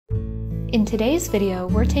In today's video,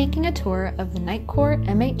 we're taking a tour of the NITECORE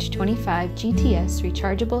MH25GTS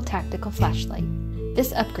Rechargeable Tactical Flashlight.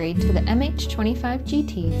 This upgrade to the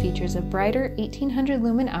MH25GT features a brighter 1800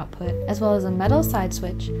 lumen output as well as a metal side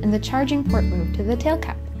switch and the charging port moved to the tail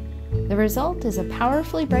cap. The result is a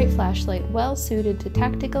powerfully bright flashlight well suited to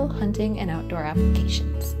tactical, hunting, and outdoor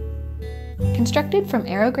applications. Constructed from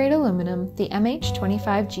aero-grade aluminum, the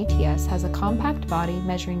MH25GTS has a compact body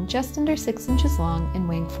measuring just under 6 inches long and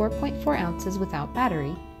weighing 4.4 ounces without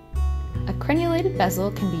battery. A crenulated bezel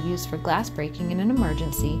can be used for glass breaking in an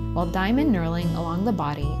emergency, while diamond knurling along the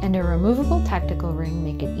body and a removable tactical ring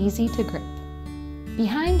make it easy to grip.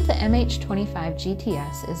 Behind the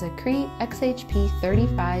MH25GTS is a CREE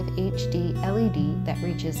XHP35HD LED that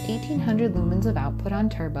reaches 1800 lumens of output on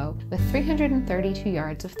turbo with 332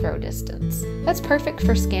 yards of throw distance. That's perfect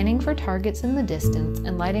for scanning for targets in the distance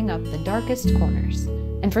and lighting up the darkest corners.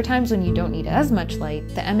 And for times when you don't need as much light,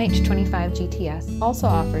 the MH25GTS also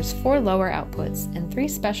offers 4 lower outputs and 3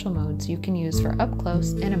 special modes you can use for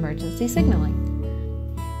up-close and emergency signaling.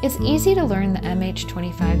 It's easy to learn the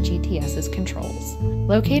MH25GTS's controls.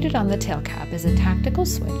 Located on the tail cap is a tactical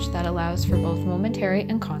switch that allows for both momentary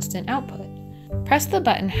and constant output. Press the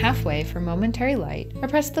button halfway for momentary light, or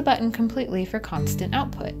press the button completely for constant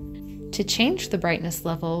output. To change the brightness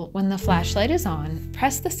level when the flashlight is on,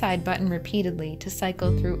 press the side button repeatedly to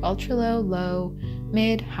cycle through ultra-low, low,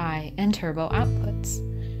 mid, high, and turbo outputs.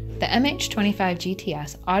 The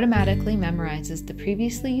MH25GTS automatically memorizes the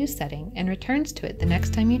previously used setting and returns to it the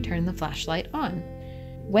next time you turn the flashlight on.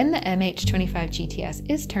 When the MH25GTS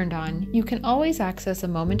is turned on, you can always access a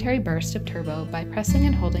momentary burst of turbo by pressing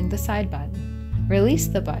and holding the side button. Release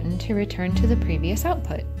the button to return to the previous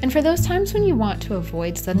output. And for those times when you want to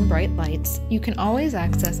avoid sudden bright lights, you can always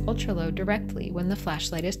access ultra-low directly when the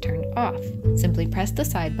flashlight is turned off. Simply press the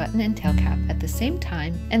side button and tail cap at the same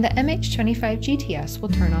time, and the MH25GTS will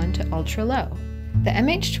turn on to ultra-low. The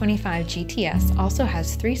MH25GTS also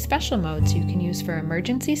has 3 special modes you can use for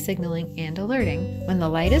emergency signaling and alerting. When the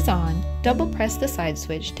light is on, double press the side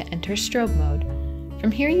switch to enter strobe mode.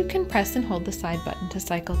 From here you can press and hold the side button to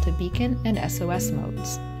cycle to beacon and SOS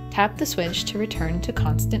modes. Tap the switch to return to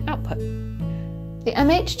constant output. The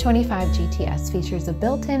MH25GTS features a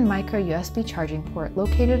built-in micro USB charging port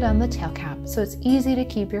located on the tail cap, so it's easy to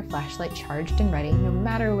keep your flashlight charged and ready no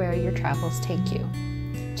matter where your travels take you.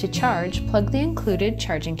 To charge, plug the included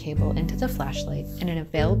charging cable into the flashlight and an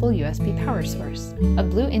available USB power source. A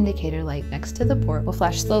blue indicator light next to the port will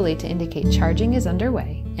flash slowly to indicate charging is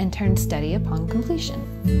underway and turn steady upon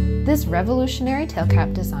completion. This revolutionary tail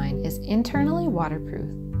cap design is internally waterproof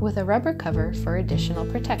with a rubber cover for additional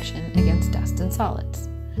protection against dust and solids.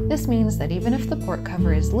 This means that even if the port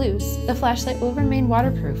cover is loose, the flashlight will remain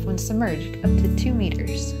waterproof when submerged up to 2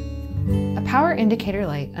 meters. A power indicator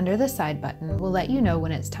light under the side button will let you know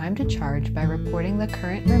when it's time to charge by reporting the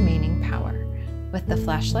current remaining power. With the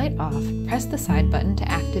flashlight off, press the side button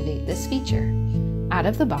to activate this feature. Out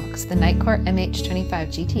of the box, the NITECORE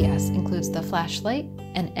MH25GTS includes the flashlight,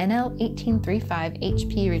 an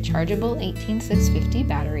NL1835HP Rechargeable 18650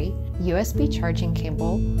 battery, USB charging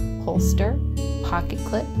cable, holster, pocket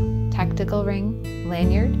clip, tactical ring,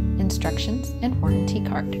 lanyard, instructions, and warranty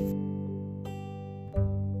card.